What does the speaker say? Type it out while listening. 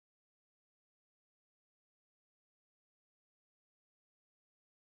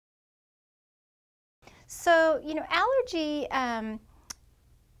So, allergy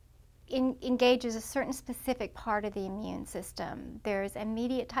engages a certain specific part of the immune system. There's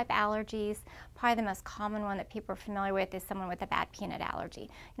immediate type allergies. Probably the most common one that people are familiar with is someone with a bad peanut allergy.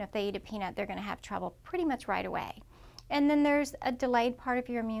 If they eat a peanut, they're going to have trouble pretty much right away. And then there's a delayed part of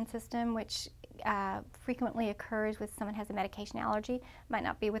your immune system, which frequently occurs with someone who has a medication allergy. It might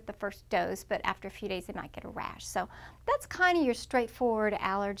not be with the first dose, but after a few days they might get a rash. So that's kind of your straightforward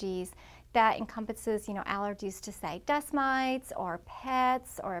allergies. That encompasses, allergies to, say, dust mites or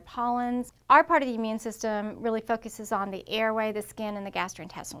pets or pollens. Our part of the immune system really focuses on the airway, the skin, and the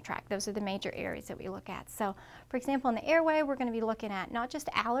gastrointestinal tract. Those are the major areas that we look at. So, for example, in the airway, we're going to be looking at not just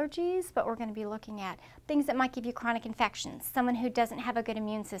allergies, but we're going to be looking at things that might give you chronic infections. Someone who doesn't have a good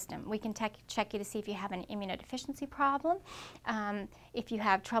immune system, we can check you to see if you have an immunodeficiency problem. If you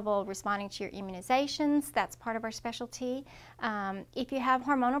have trouble responding to your immunizations, that's part of our specialty. If you have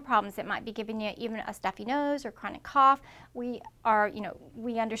hormonal problems that might be giving you even a stuffy nose or chronic cough, we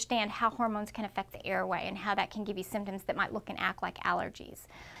understand how hormones can affect the airway and how that can give you symptoms that might look and act like allergies.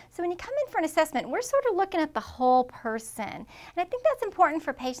 So when you come in for an assessment, we're sort of looking at the whole person. And I think that's important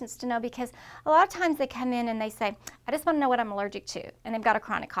for patients to know, because a lot of times they come in and they say, I just want to know what I'm allergic to, and they've got a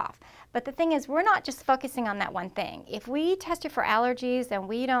chronic cough. But the thing is, we're not just focusing on that one thing. If we test you for allergies and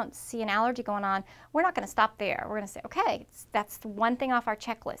we don't see an allergy going on, we're not going to stop there. We're going to say, okay, that's one thing off our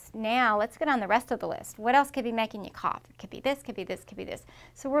checklist. Now let's get on the rest of the list. What else could be making you cough? It could be this, could be this, could be this.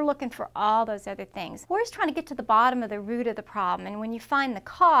 So we're looking for all those other things. We're just trying to get to the bottom of the root of the problem. And when you find the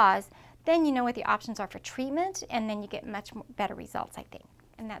cause, then you know what the options are for treatment, and then you get much better results, I think.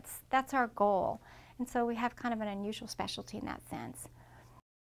 And that's our goal. And so we have kind of an unusual specialty in that sense.